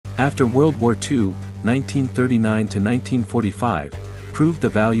After World War II, 1939 to 1945, proved the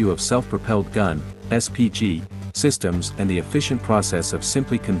value of self-propelled gun, SPG, systems and the efficient process of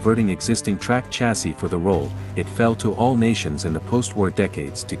simply converting existing track chassis for the role, it fell to all nations in the post-war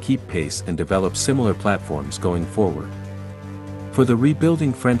decades to keep pace and develop similar platforms going forward. For the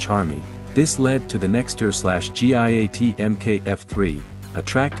rebuilding French army, this led to the Nexter/GIAT Mk F3, a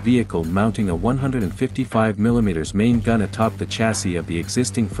tracked vehicle mounting a 155mm main gun atop the chassis of the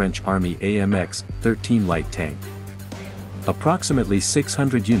existing French Army AMX-13 Light Tank. Approximately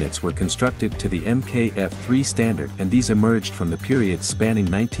 600 units were constructed to the Mk F3 standard, and these emerged from the period spanning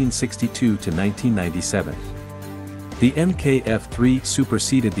 1962 to 1997. The Mk F3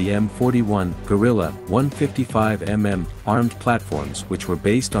 superseded the M41 Guerrilla 155mm armed platforms, which were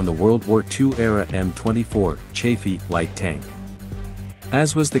based on the World War II-era M24 Chaffee light tank.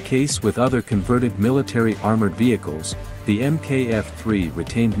 As was the case with other converted military armored vehicles, the Mk F3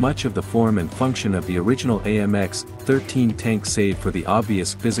 retained much of the form and function of the original AMX-13 tank, save for the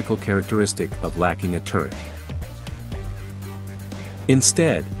obvious physical characteristic of lacking a turret.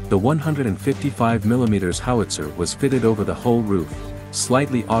 Instead, the 155mm howitzer was fitted over the whole roof,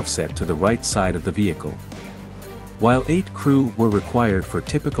 slightly offset to the right side of the vehicle. While 8 crew were required for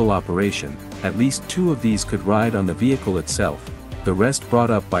typical operation, at least 2 of these could ride on the vehicle itself. The rest,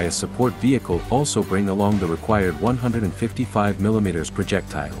 brought up by a support vehicle, also bring along the required 155mm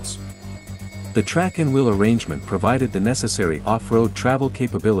projectiles. The track and wheel arrangement provided the necessary off-road travel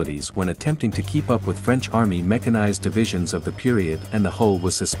capabilities when attempting to keep up with French Army mechanized divisions of the period, and the hull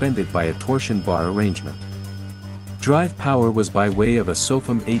was suspended by a torsion bar arrangement. Drive power was by way of a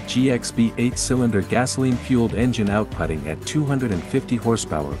SOFAM 8 GXB 8-cylinder gasoline-fueled engine outputting at 250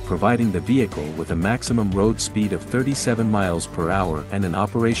 horsepower, providing the vehicle with a maximum road speed of 37 miles per hour and an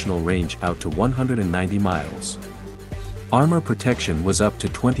operational range out to 190 miles. Armor protection was up to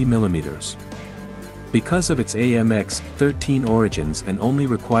 20mm. Because of its AMX-13 origins and only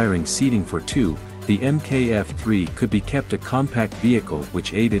requiring seating for 2, the Mk F3 could be kept a compact vehicle,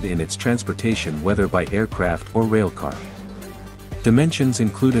 which aided in its transportation whether by aircraft or railcar. Dimensions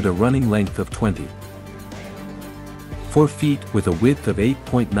included a running length of 24 feet with a width of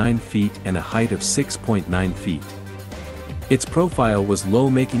 8.9 feet and a height of 6.9 feet. Its profile was low,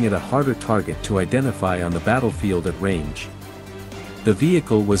 making it a harder target to identify on the battlefield at range. The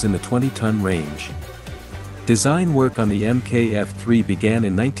vehicle was in the 20-ton range. Design work on the Mk F3 began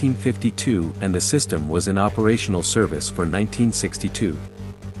in 1952, and the system was in operational service for 1962.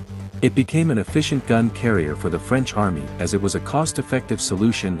 It became an efficient gun carrier for the French Army, as it was a cost-effective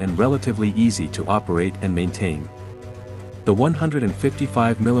solution and relatively easy to operate and maintain. The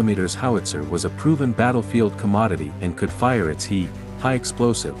 155mm howitzer was a proven battlefield commodity and could fire its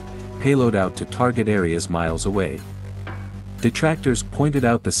high-explosive payload out to target areas miles away. Detractors pointed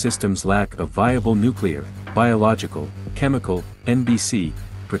out the system's lack of viable nuclear, biological, chemical, NBC,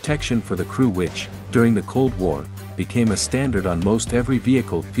 protection for the crew, which, during the Cold War, became a standard on most every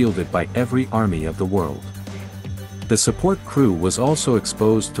vehicle fielded by every army of the world. The support crew was also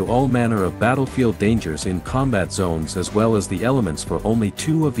exposed to all manner of battlefield dangers in combat zones, as well as the elements, for only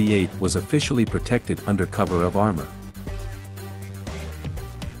 2 of the 8 was officially protected under cover of armor.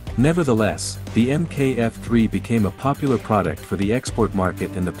 Nevertheless, the Mk F3 became a popular product for the export market,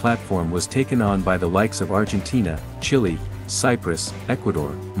 and the platform was taken on by the likes of Argentina, Chile, Cyprus,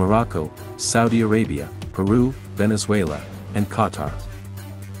 Ecuador, Morocco, Saudi Arabia, Peru, Venezuela, and Qatar.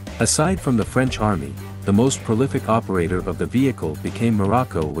 Aside from the French Army, the most prolific operator of the vehicle became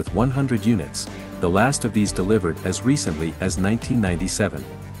Morocco with 100 units, the last of these delivered as recently as 1997.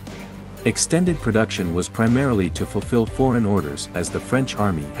 Extended production was primarily to fulfill foreign orders, as the French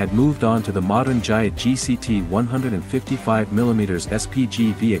Army had moved on to the modern GIAT GCT 155mm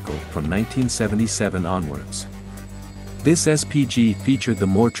SPG vehicle from 1977 onwards. This SPG featured the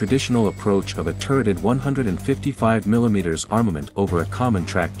more traditional approach of a turreted 155mm armament over a common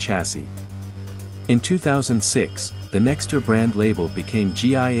track chassis. In 2006, the Nexter brand label became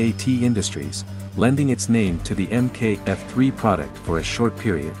GIAT Industries, lending its name to the Mk F3 product for a short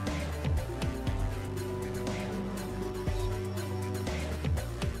period.